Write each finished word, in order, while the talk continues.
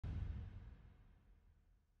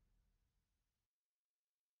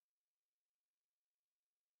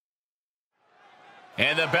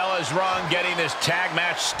And the bell is rung, getting this tag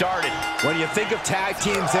match started. When you think of tag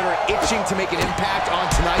teams that are itching to make an impact on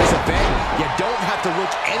tonight's event, you don't have to look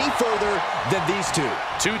any further than these two.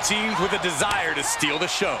 Two teams with a desire to steal the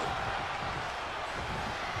show.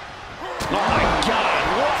 Oh my God,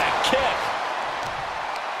 what a kick.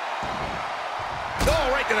 Oh,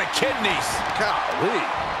 right to the kidneys. Golly.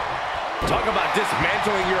 Talk about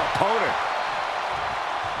dismantling your opponent.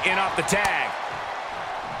 In off the tag.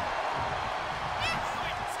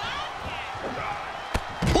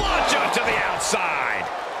 Launch out to the outside.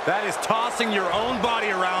 That is tossing your own body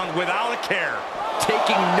around without a care.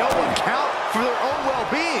 Taking no account for their own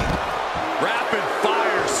well-being. Rapid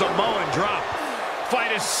fire Samoan drop.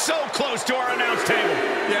 Fight is so close to our announce table.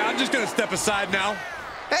 Yeah, I'm just going to step aside now.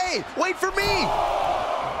 Hey, wait for me.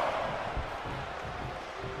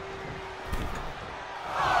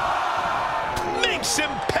 Makes him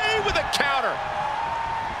pay with a counter.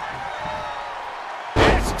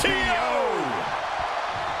 STO.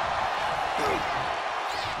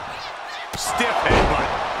 Stiff headbutt.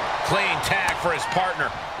 Clean tag for his partner.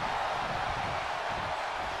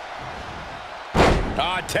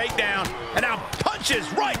 Takedown. And now punches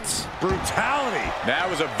rights. Brutality. That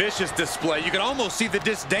was a vicious display. You can almost see the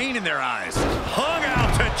disdain in their eyes. Hung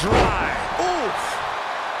out to dry. Oof.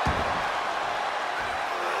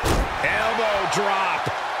 Elbow drop.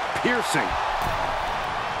 Piercing.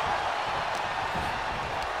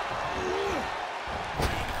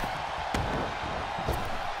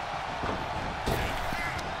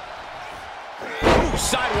 Ooh,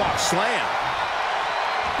 sidewalk slam.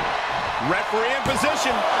 Referee in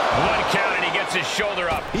position. One count and he gets his shoulder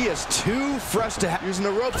up. He is too fresh to have using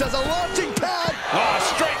the ropes as a launching pad. Oh,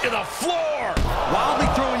 straight to the floor. Wildly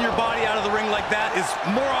throwing your body out of the ring like that is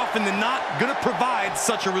more often than not going to provide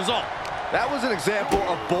such a result. That was an example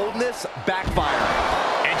of boldness backfiring.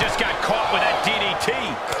 And just got caught with that DDT.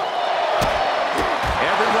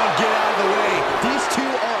 Everyone get out of the way. These two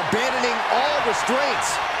are abandoning all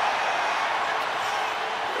restraints.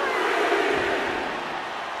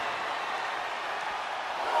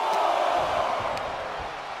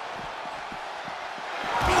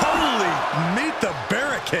 Meet the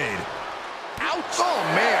barricade. Ouch! Oh,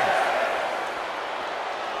 man.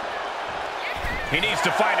 He needs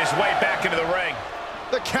to find his way back into the ring.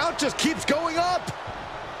 The count just keeps going up.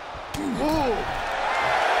 Ooh.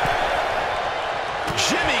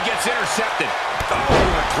 Jimmy gets intercepted. Oh,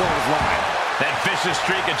 the clothesline. That vicious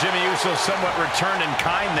streak of Jimmy Uso somewhat returned in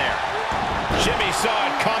kind there. Jimmy saw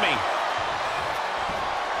it coming.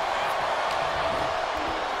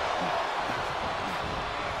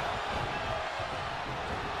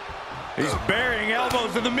 He's burying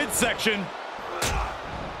elbows in the midsection.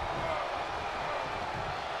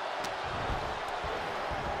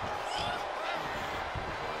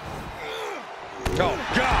 Oh,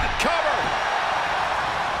 God. Cover.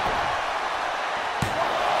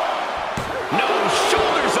 No,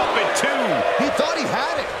 shoulders up at two. He thought he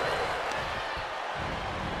had it.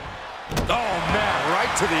 Oh, man,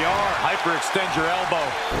 right to the arm. Hyperextend your elbow.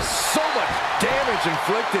 So much damage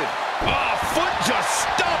inflicted. Oh, foot just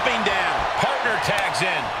stomping down. Partner tags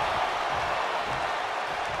in.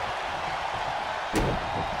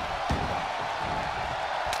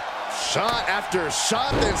 Shot after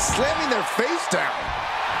shot, then slamming their face down.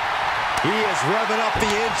 He is revving up the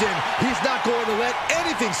engine. He's not going to let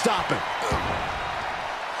anything stop him.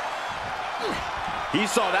 He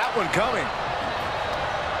saw that one coming.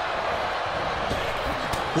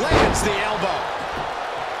 Lands the elbow.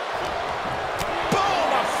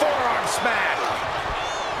 Boom, a forearm smash.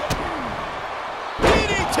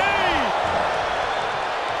 DDT.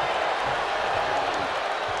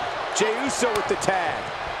 Jey Uso with the tag.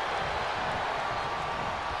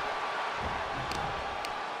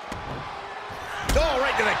 Oh,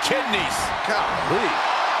 right to the kidneys. Golly.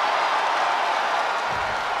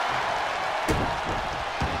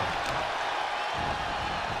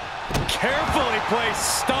 Carefully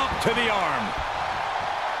placed stomp to the arm.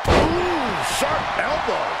 Ooh, sharp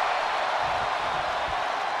elbow.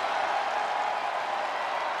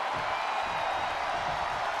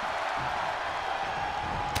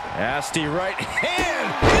 Nasty right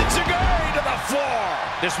hand. Enziguri to the floor.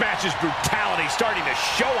 This match's brutality starting to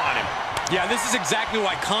show on him. Yeah, this is exactly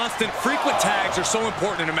why constant, frequent tags are so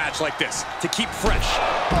important in a match like this, to keep fresh.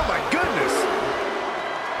 Oh, my goodness.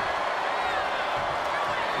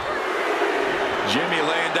 Jimmy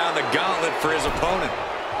laying down the gauntlet for his opponent.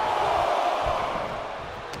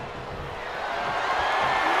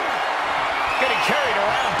 Getting carried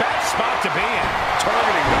around. Bad spot to be in.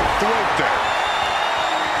 Targeting the throat there.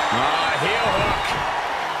 Heel hook.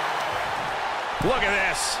 Look at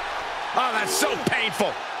this. Oh, that's so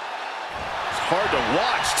painful. It's hard to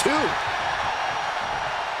watch, too.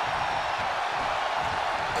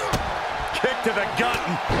 Kick to the gut.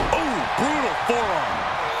 Ooh, brutal forearm.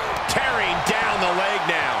 Tearing down the leg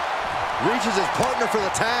now. Reaches his partner for the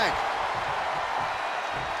tag.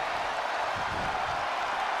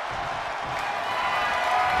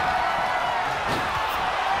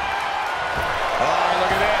 Oh,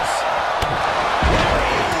 look at this.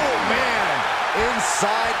 Oh, man.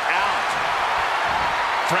 Inside out.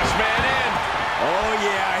 Fresh man in. Oh,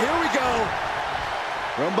 yeah. Here we go.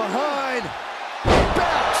 From behind.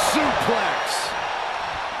 Back suplex.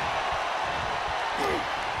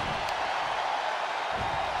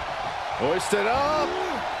 Hoisted up.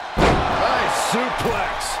 Nice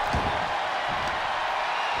suplex.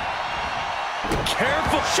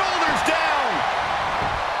 Careful. Shoulders down.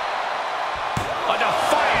 A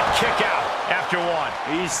defiant kick out after one.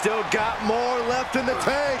 He's still got more left in the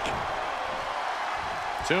tank.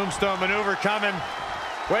 Tombstone maneuver coming.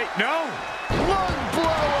 Wait, no. Lung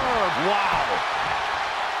blower. Wow.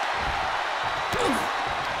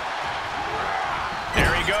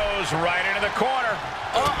 There he goes, right into the corner.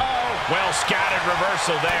 Uh-oh. Well scattered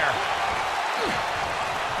reversal there.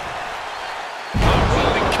 A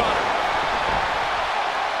rolling cutter.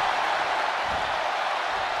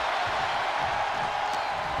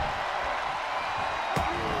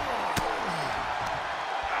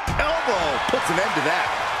 Elbow puts an end to that.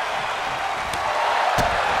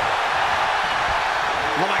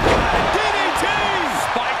 Oh my God, DDT!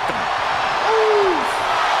 Spiked him. Ooh.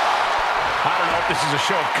 I don't know if this is a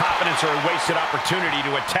show of confidence or a wasted opportunity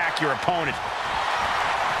to attack your opponent.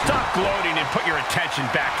 Stop gloating and put your attention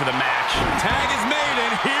back to the match. Tag is made,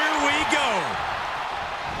 and here we go.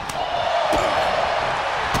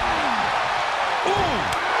 Ooh!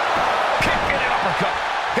 Kick and uppercut.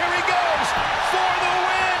 Here he goes for the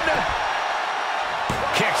win!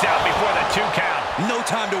 Kicks out before the 2 count. No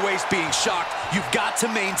time to waste being shocked. You've got to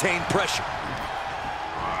maintain pressure.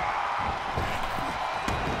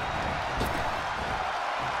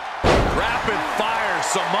 Rapid fire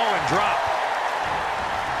Samoan drop.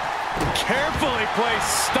 Carefully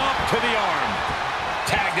placed stomp to the arm.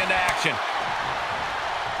 Tagged into action.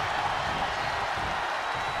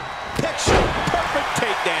 Picture perfect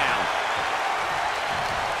takedown.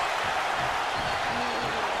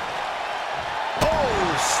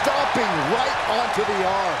 Oh, stomping right onto the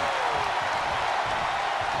arm.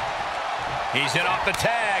 He's in off the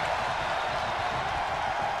tag.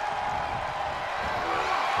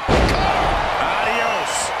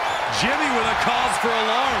 Adios. Jimmy with a cause for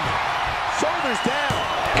alarm. Shoulders down.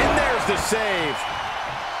 And there's the save.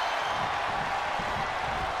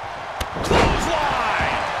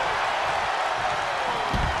 Clothesline.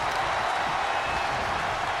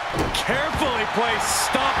 Carefully placed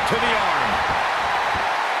stomp to the arm.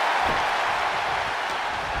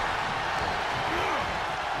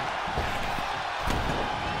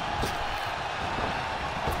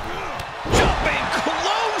 Jumping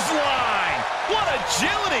clothesline. What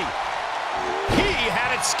agility. He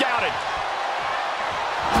had it scouted.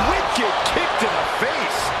 Wicked kick to the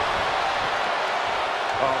face.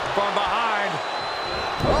 Oh, from behind.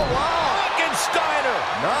 Oh, wow. Steiner.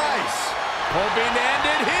 Nice. Hoping to end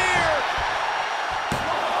it here.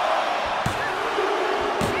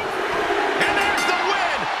 And there's the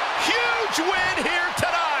win. Huge win here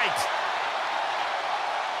tonight.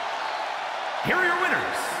 Here are your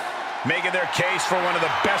winners. Making their case for one of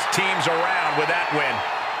the best teams around with that win.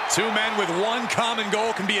 2 men with one common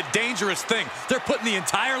goal can be a dangerous thing. They're putting the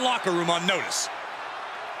entire locker room on notice.